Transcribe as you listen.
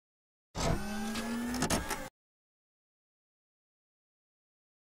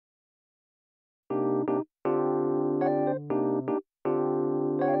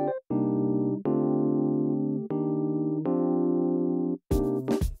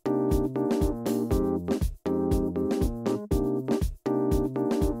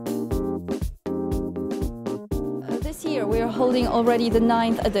holding already the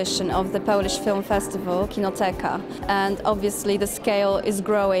 9th edition of the Polish Film Festival KINOTEKA, and obviously the scale is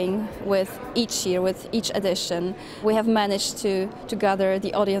growing with each year, with each edition. We have managed to gather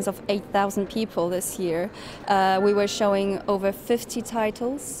the audience of 8,000 people this year. We were showing over 50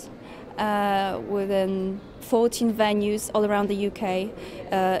 titles within 14 venues all around the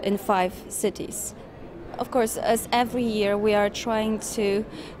UK in 5 cities. Of course, as every year, we are trying to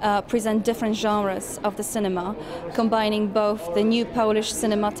present different genres of the cinema, combining both the new Polish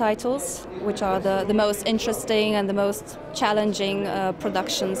cinema titles, which are the most interesting and the most challenging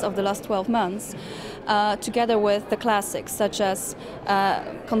productions of the last 12 months, together with the classics, such as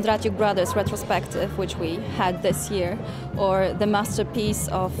Kondratiuk Brothers retrospective, which we had this year, or the masterpiece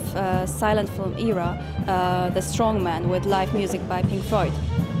of silent film era, The Strongman, with live music by Pink Floyd.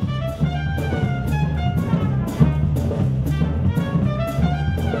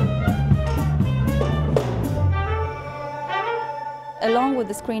 Along with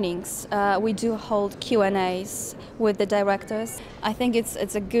the screenings, we do hold Q&As with the directors. I think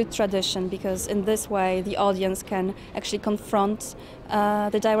it's a good tradition because in this way the audience can actually confront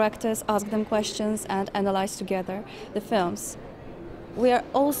the directors, ask them questions and analyze together the films. We are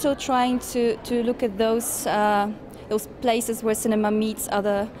also trying to look at those places where cinema meets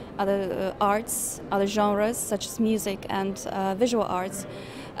other arts, other genres such as music and visual arts.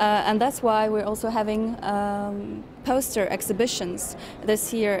 And that's why we're also having poster exhibitions.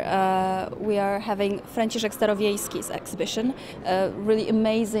 This year we are having Franciszek Starowiejski's exhibition, really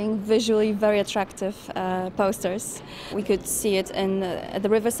amazing, visually very attractive posters. We could see it at the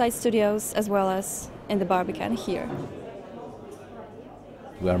Riverside Studios as well as in the Barbican here.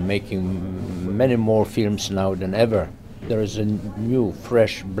 We are making many more films now than ever. There is a new,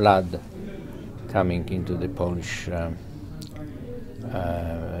 fresh blood coming into the Polish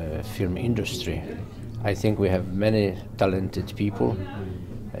film industry. I think we have many talented people,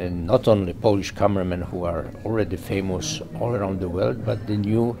 and not only Polish cameramen who are already famous all around the world, but the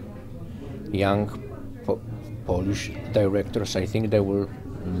new young Polish directors. I think they will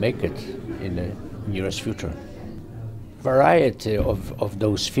make it in the nearest future. Variety of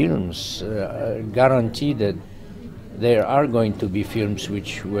those films guarantee that there are going to be films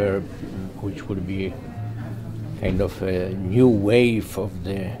which would be kind of a new wave of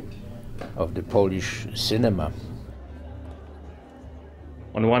the Polish cinema.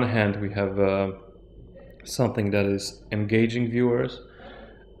 On one hand, we have something that is engaging viewers,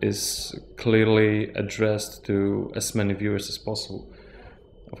 is clearly addressed to as many viewers as possible,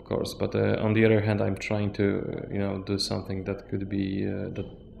 of course. But on the other hand, I'm trying to do something that could be that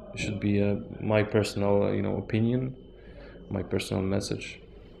should be my personal opinion, my personal message.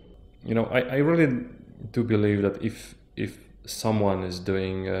 I really do believe that if someone is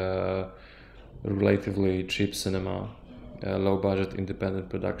doing relatively cheap cinema, low budget independent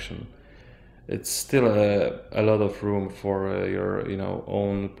production, it's still a lot of room for your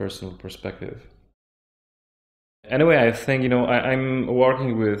own personal perspective. Anyway, I think I'm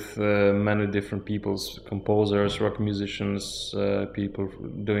working with many different peoples, composers, rock musicians, people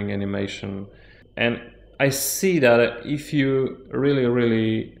doing animation, and I see that if you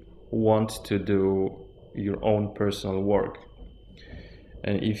really want to do your own personal work,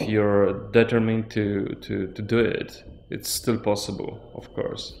 and if you're determined to do it, it's still possible, of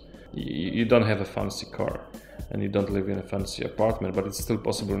course. You don't have a fancy car and you don't live in a fancy apartment, but it's still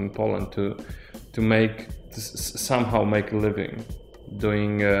possible in Poland to somehow make a living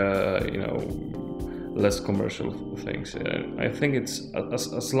doing less commercial things. I think it's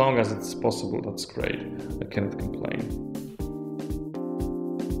as long as it's possible, that's great. I cannot complain.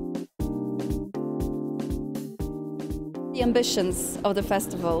 The ambitions of the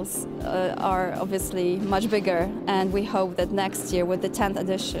festivals are obviously much bigger, and we hope that next year with the 10th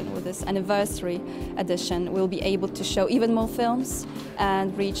edition, with this anniversary edition, we'll be able to show even more films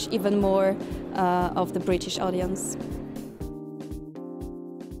and reach even more of the British audience.